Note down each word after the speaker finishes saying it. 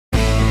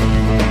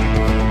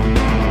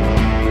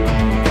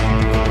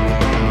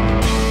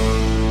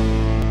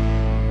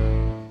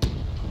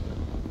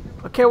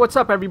Okay, what's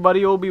up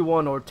everybody?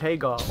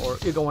 vmortega or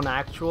Ego1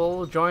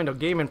 Actual. Join the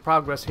game in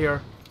progress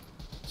here.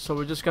 So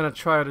we're just gonna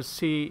try to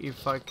see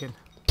if I can...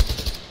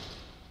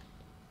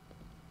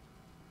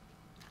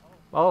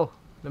 Oh,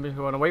 let me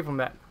run away from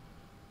that.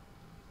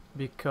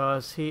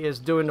 Because he is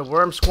doing the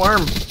worm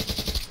squirm.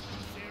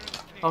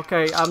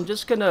 Okay, I'm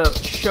just gonna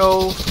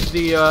show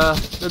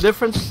the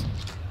difference.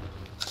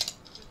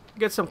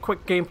 Get some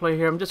quick gameplay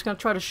here. I'm just gonna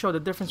try to show the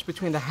difference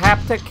between the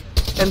haptic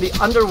and the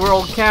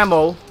Underworld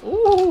Camo.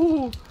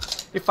 Ooh!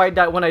 If I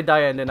die, when I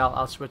die, and then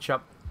I'll switch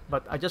up.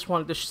 But I just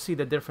wanted to see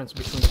the difference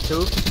between the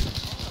two.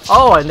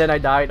 Oh, and then I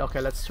died.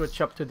 Okay, let's switch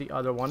up to the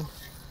other one.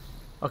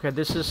 Okay,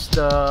 this is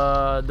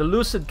the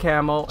Lucid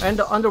Camo and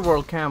the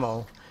Underworld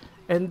Camo,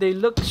 and they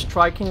look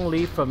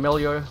strikingly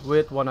familiar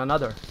with one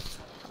another.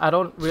 I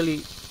don't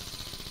really,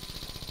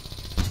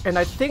 and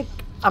I think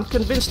I'm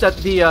convinced that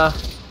the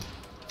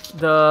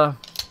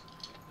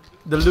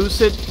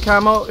Lucid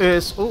Camo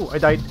is. Oh, I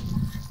died.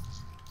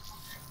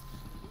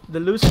 The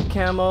Lucid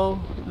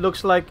Camo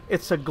looks like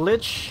it's a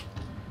glitch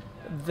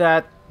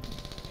that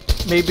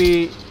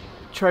maybe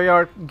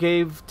Treyarch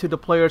gave to the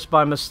players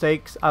by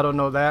mistakes. I don't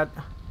know that,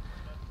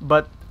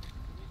 but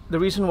the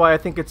reason why I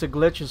think it's a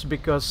glitch is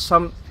because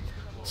some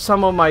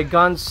of my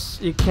guns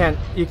you can't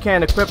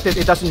equip it.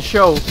 It doesn't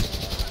show.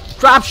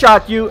 Drop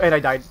shot you, and I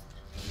died.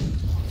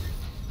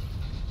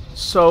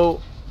 So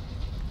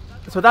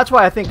that's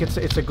why I think it's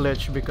a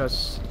glitch,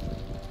 because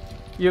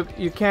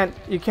you can't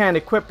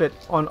equip it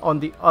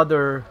on the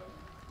other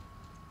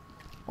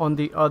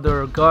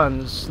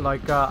guns.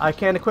 Like I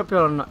can't equip it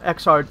on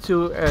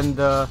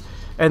XR2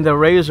 and the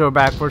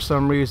Razorback for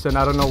some reason.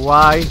 I don't know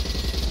why.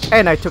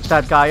 And I took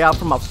that guy out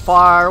from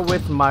afar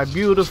with my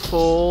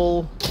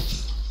beautiful.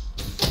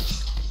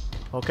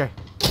 Okay,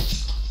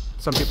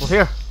 some people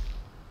here.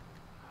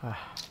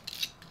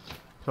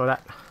 So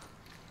that.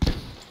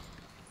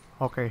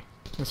 Okay,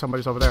 and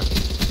somebody's over there.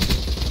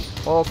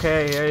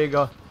 Okay, there you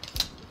go.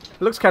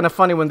 It looks kind of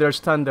funny when they're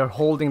stunned. They're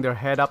holding their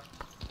head up.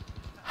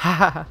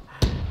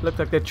 Look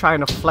like they're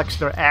trying to flex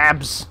their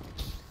abs.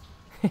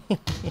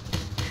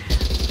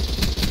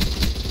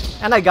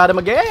 And I got him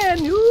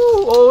again. Ooh,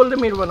 oh, let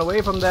me run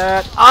away from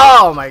that.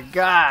 Oh my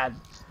god.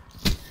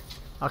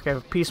 Okay,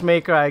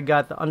 Peacemaker, I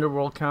got the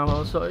Underworld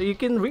Camo. So you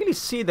can really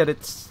see that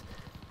it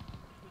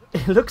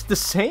looks the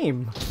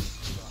same.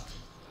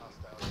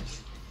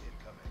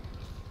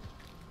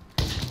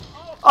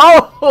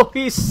 Oh,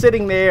 he's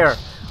sitting there.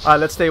 Alright,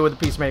 let's stay with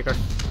the Peacemaker.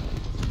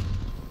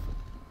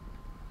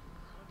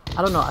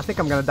 I don't know. I think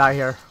I'm gonna die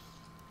here.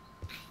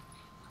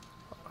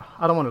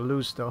 I don't want to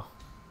lose though.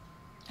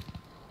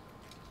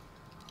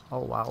 Oh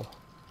wow.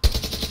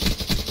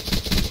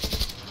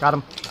 Got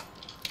him.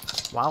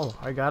 Wow,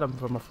 I got him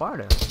from afar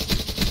there.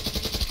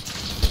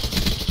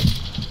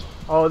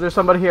 Oh, there's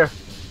somebody here.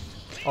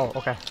 Oh,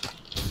 okay.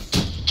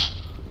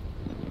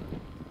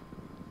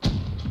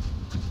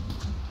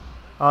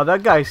 Oh,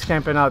 that guy's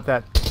camping out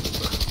that.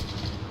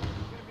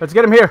 Let's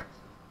get him here.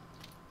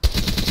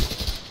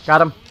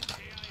 Got him.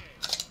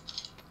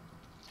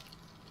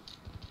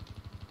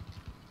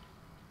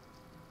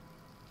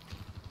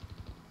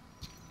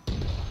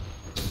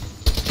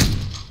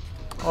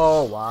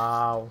 Oh,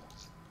 wow.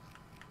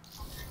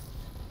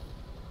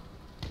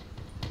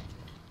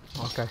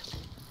 Okay.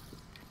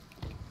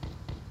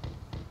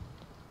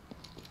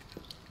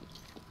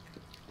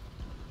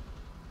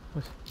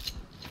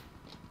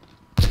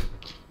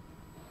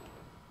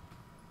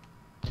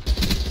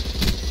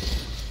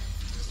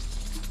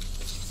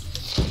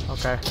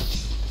 Okay.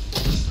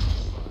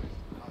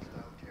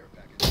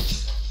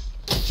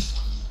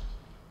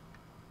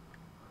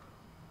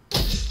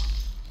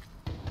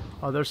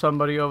 Oh, there's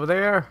somebody over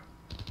there.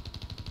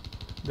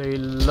 They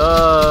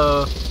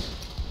love...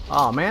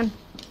 Oh, man.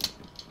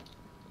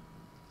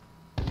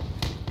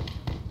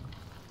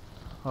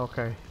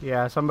 Okay.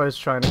 Yeah, somebody's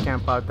trying to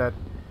camp out that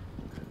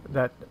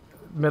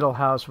middle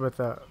house with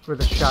a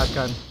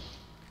shotgun.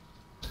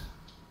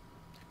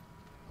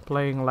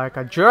 Playing like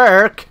a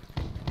jerk.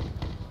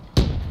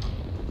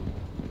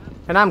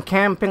 And I'm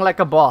camping like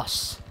a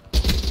boss.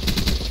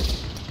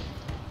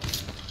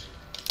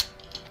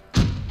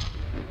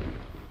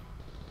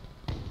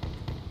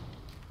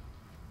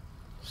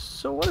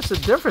 So what is the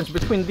difference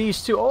between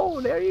these two?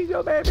 Oh, there you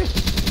go, baby.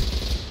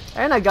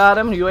 And I got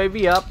him.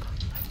 UAV up.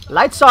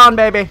 Lights on,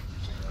 baby.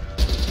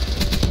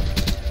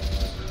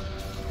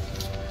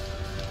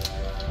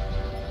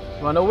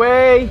 Run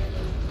away.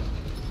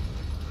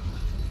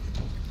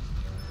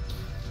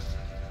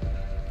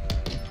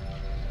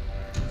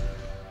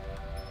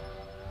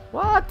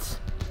 What?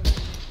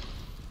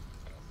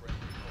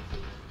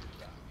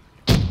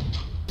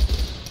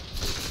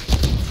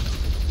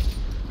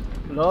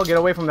 No, get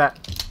away from that.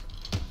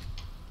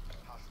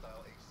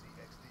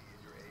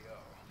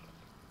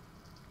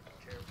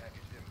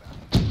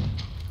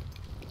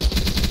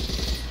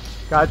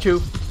 Got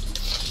you.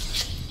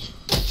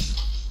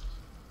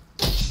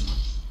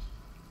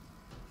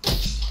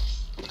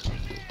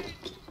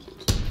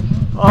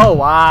 Oh,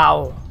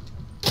 wow.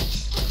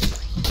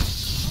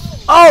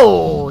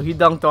 Oh, he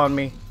dunked on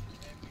me.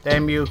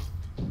 Damn you.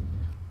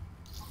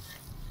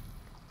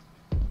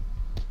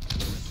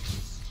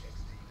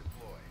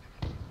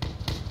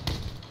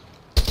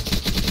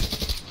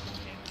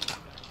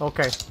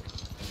 Okay.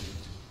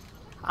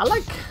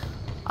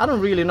 I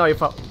don't really know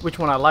which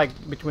one I like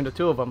between the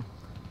two of them.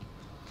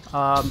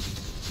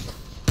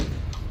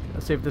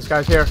 Let's see if this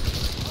guy's here.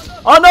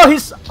 Oh no,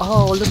 he's...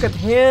 Oh, look at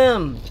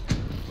him.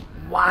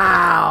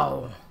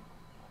 Wow.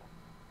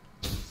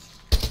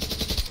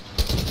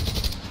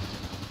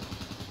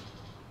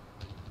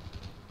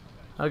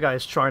 That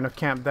guy's trying to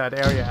camp that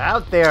area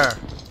out there.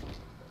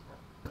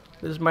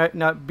 This might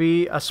not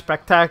be a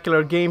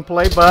spectacular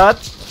gameplay, but...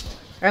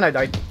 And I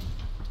died.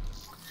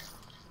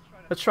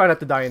 Let's try not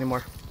to die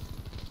anymore.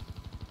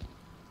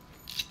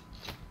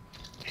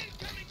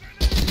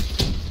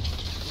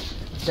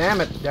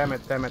 Damn it, damn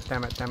it, damn it,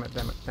 damn it, damn it,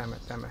 damn it, damn it,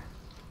 damn it.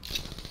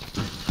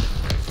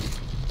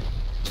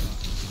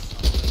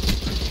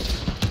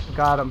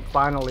 Got him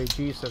finally,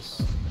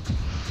 Jesus.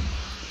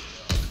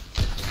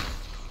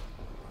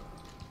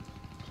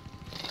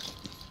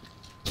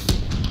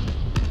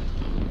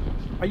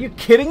 Are you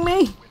kidding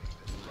me?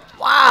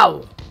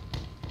 Wow!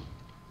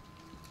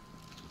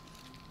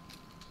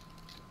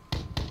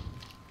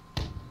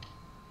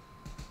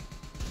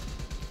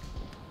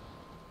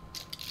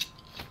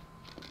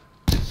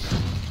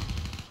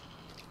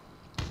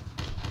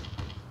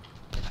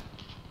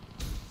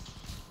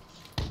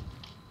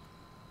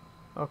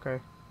 Okay.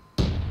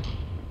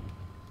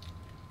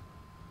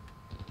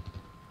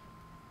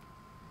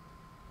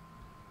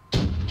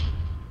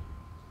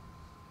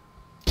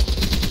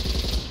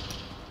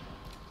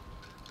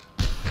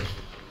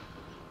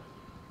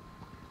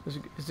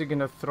 Is he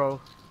gonna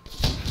throw?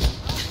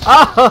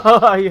 Oh,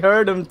 I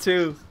heard him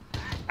too.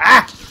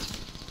 Ah!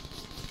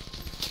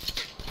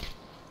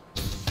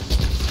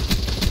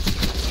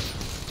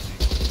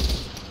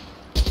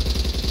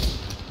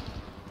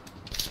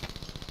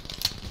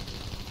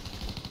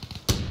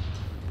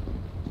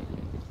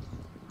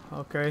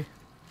 Okay.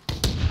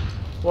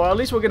 Well, at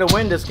least we're gonna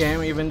win this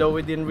game, even though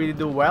we didn't really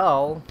do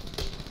well.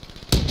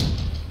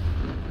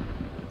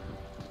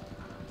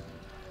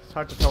 It's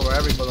hard to tell where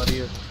every bullet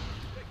is.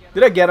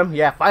 Did I get him?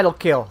 Yeah, final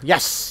kill.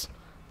 Yes!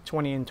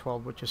 20 and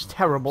 12, which is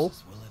terrible.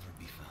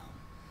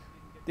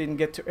 Didn't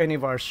get to any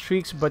of our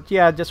streaks, but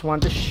yeah, I just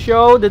wanted to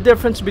show the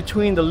difference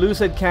between the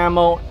Lucid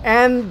Camo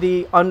and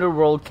the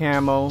Underworld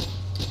Camo.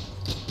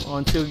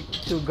 On two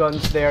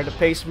guns there, the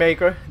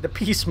Pacemaker, the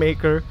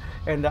Peacemaker,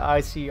 and the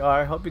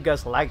ICR. Hope you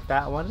guys like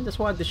that one. Just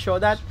wanted to show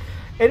that.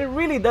 And it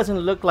really doesn't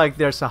look like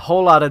there's a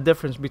whole lot of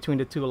difference between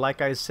the two.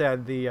 Like I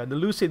said, the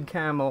Lucid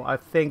Camo, I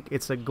think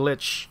it's a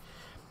glitch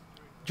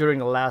during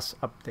the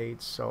last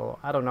update, so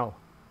I don't know.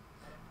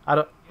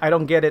 I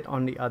don't get it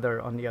on the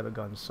other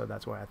guns, so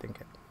that's why I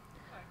think it.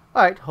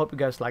 Alright, hope you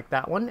guys like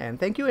that one, and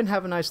thank you and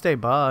have a nice day.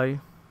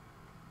 Bye.